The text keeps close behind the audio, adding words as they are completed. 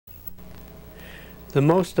The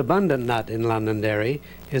most abundant nut in Londonderry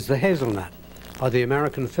is the hazelnut, or the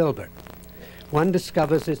American filbert. One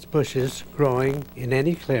discovers its bushes growing in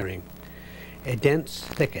any clearing, a dense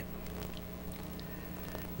thicket.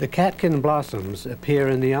 The catkin blossoms appear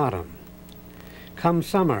in the autumn. Come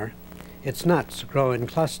summer, its nuts grow in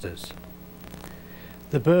clusters,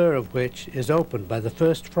 the burr of which is opened by the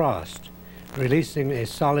first frost, releasing a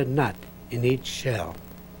solid nut in each shell.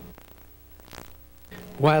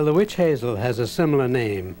 While the witch hazel has a similar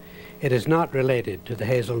name, it is not related to the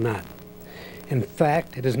hazelnut. In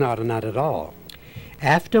fact, it is not a nut at all.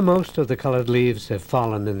 After most of the colored leaves have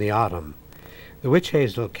fallen in the autumn, the witch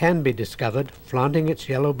hazel can be discovered flaunting its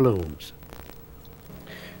yellow blooms.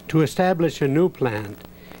 To establish a new plant,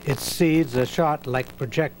 its seeds are shot like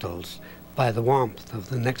projectiles by the warmth of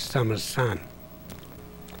the next summer's sun.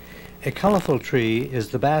 A colorful tree is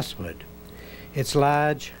the basswood. Its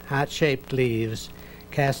large, heart-shaped leaves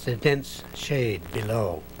cast a dense shade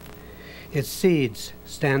below. Its seeds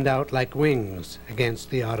stand out like wings against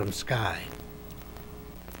the autumn sky.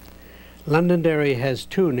 Londonderry has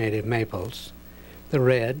two native maples, the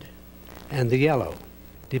red and the yellow,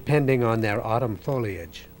 depending on their autumn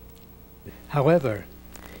foliage. However,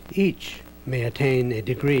 each may attain a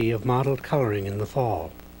degree of mottled coloring in the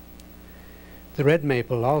fall. The red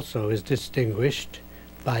maple also is distinguished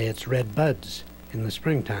by its red buds in the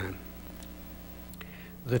springtime.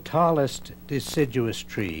 The tallest deciduous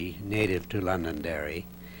tree native to Londonderry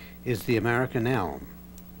is the American elm.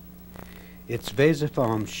 Its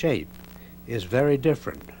vasiform shape is very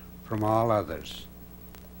different from all others.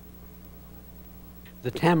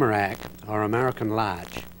 The tamarack, or American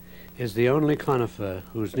larch, is the only conifer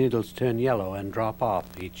whose needles turn yellow and drop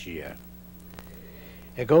off each year.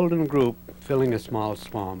 A golden group filling a small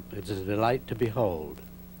swamp is a delight to behold.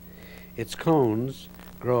 Its cones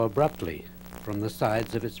grow abruptly from the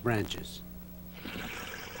sides of its branches.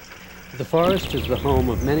 The forest is the home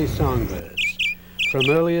of many songbirds. From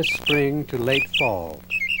earliest spring to late fall,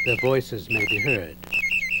 their voices may be heard.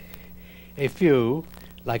 A few,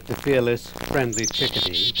 like the fearless, friendly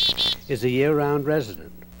chickadee, is a year-round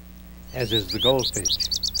resident, as is the goldfinch.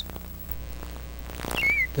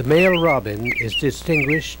 The male robin is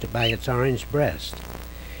distinguished by its orange breast.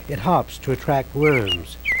 It hops to attract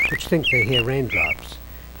worms, which think they hear raindrops,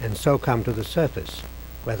 and so come to the surface,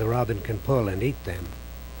 where the robin can pull and eat them.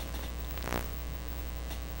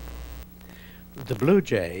 The blue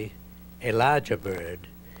jay, a larger bird,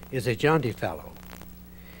 is a jaunty fellow.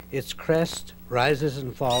 Its crest rises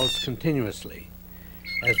and falls continuously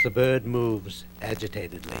as the bird moves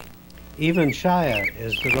agitatedly. Even shyer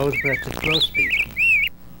is the rose-breasted grosbeak.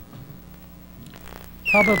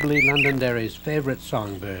 Probably Londonderry's favorite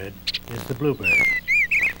songbird is the bluebird.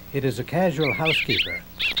 It is a casual housekeeper,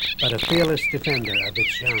 but a fearless defender of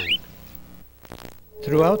its young.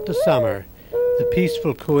 Throughout the summer, the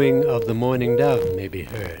peaceful cooing of the mourning dove may be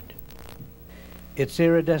heard. Its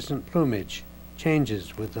iridescent plumage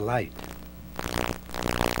changes with the light.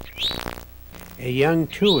 A young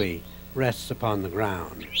tui rests upon the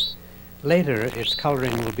ground. Later, its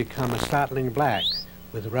coloring will become a startling black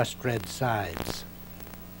with rust-red sides.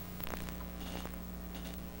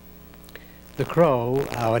 The crow,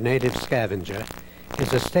 our native scavenger,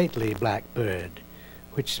 is a stately black bird,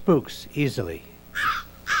 which spooks easily.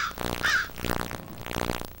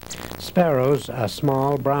 Sparrows are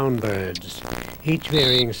small brown birds, each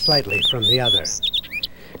varying slightly from the other.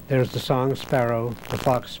 There's the song sparrow, the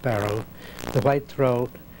fox sparrow, the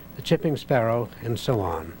white-throat, the chipping sparrow, and so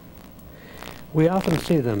on. We often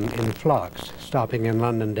see them in flocks stopping in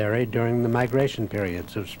Londonderry during the migration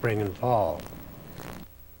periods of spring and fall.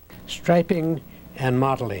 Striping and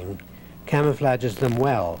mottling camouflages them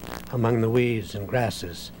well among the weeds and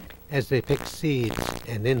grasses as they pick seeds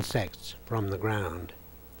and insects from the ground.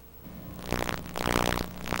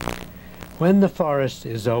 When the forest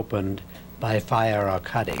is opened by fire or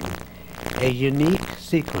cutting, a unique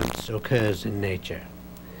sequence occurs in nature.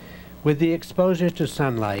 With the exposure to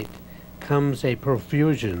sunlight comes a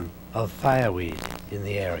profusion of fireweed in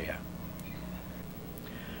the area.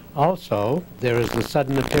 Also, there is the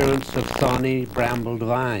sudden appearance of thorny, brambled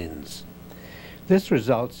vines. This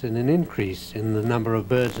results in an increase in the number of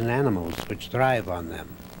birds and animals which thrive on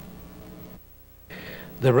them.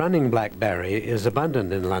 The running blackberry is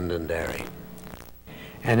abundant in Londonderry.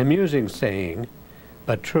 An amusing saying,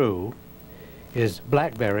 but true, is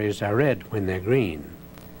blackberries are red when they're green,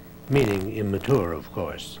 meaning immature, of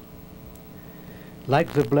course.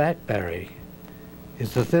 Like the blackberry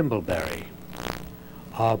is the thimbleberry,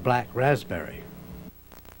 or black raspberry.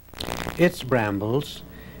 Its brambles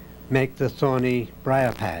make the thorny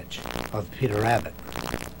briar patch of Peter Rabbit.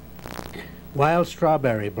 Wild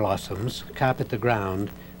strawberry blossoms carpet the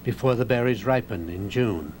ground before the berries ripen in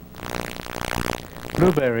June.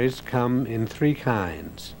 Blueberries come in three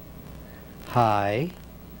kinds: high,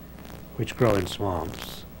 which grow in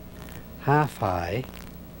swamps, half high,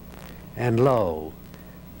 and low,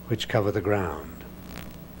 which cover the ground.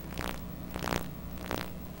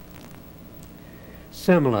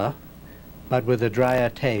 Similar, but with a drier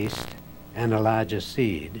taste and a larger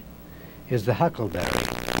seed, is the huckleberry.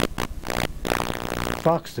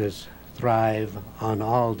 Foxes thrive on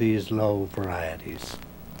all these low varieties.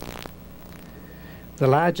 The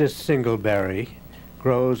largest single berry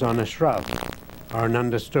grows on a shrub or an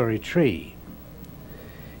understory tree.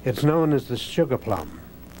 It's known as the sugar plum,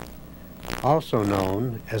 also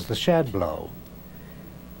known as the shadblow,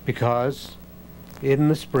 because in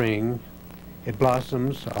the spring it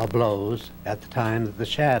blossoms or blows at the time that the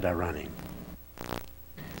shad are running.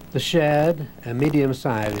 The shad, a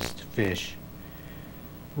medium-sized fish,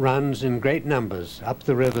 runs in great numbers up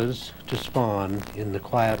the rivers to spawn in the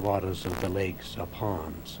quiet waters of the lakes or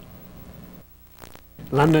ponds.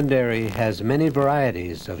 Londonderry has many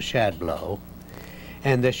varieties of shadblow,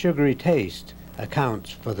 and their sugary taste accounts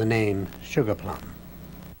for the name sugar plum.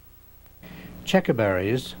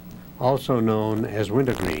 Checkerberries, also known as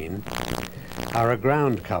wintergreen, are a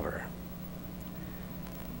ground cover.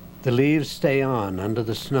 The leaves stay on under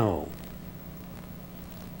the snow.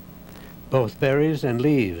 Both berries and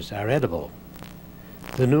leaves are edible,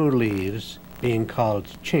 the new leaves being called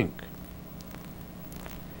chink.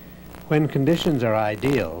 When conditions are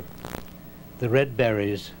ideal, the red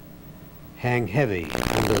berries hang heavy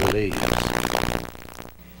under the leaves.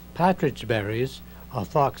 Partridge berries, or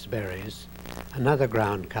foxberries, another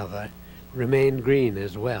ground cover, remain green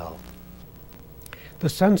as well. The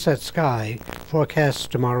sunset sky forecasts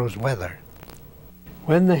tomorrow's weather.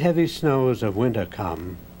 When the heavy snows of winter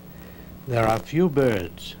come, there are few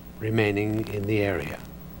birds remaining in the area.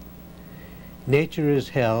 Nature is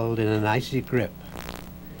held in an icy grip.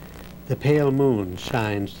 The pale moon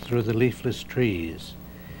shines through the leafless trees,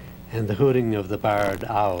 and the hooting of the barred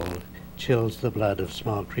owl chills the blood of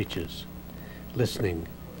small creatures, listening,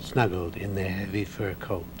 snuggled in their heavy fur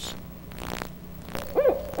coats.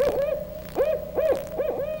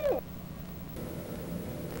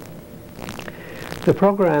 The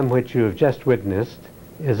program which you have just witnessed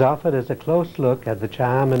is offered as a close look at the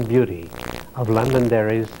charm and beauty of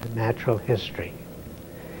Londonderry's natural history,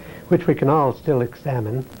 which we can all still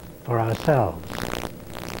examine for ourselves.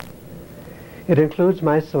 It includes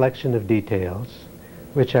my selection of details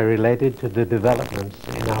which are related to the developments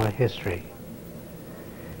in our history.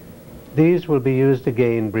 These will be used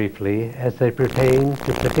again briefly as they pertain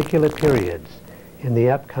to particular periods in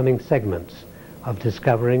the upcoming segments of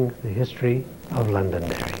Discovering the History of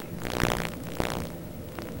Londonderry.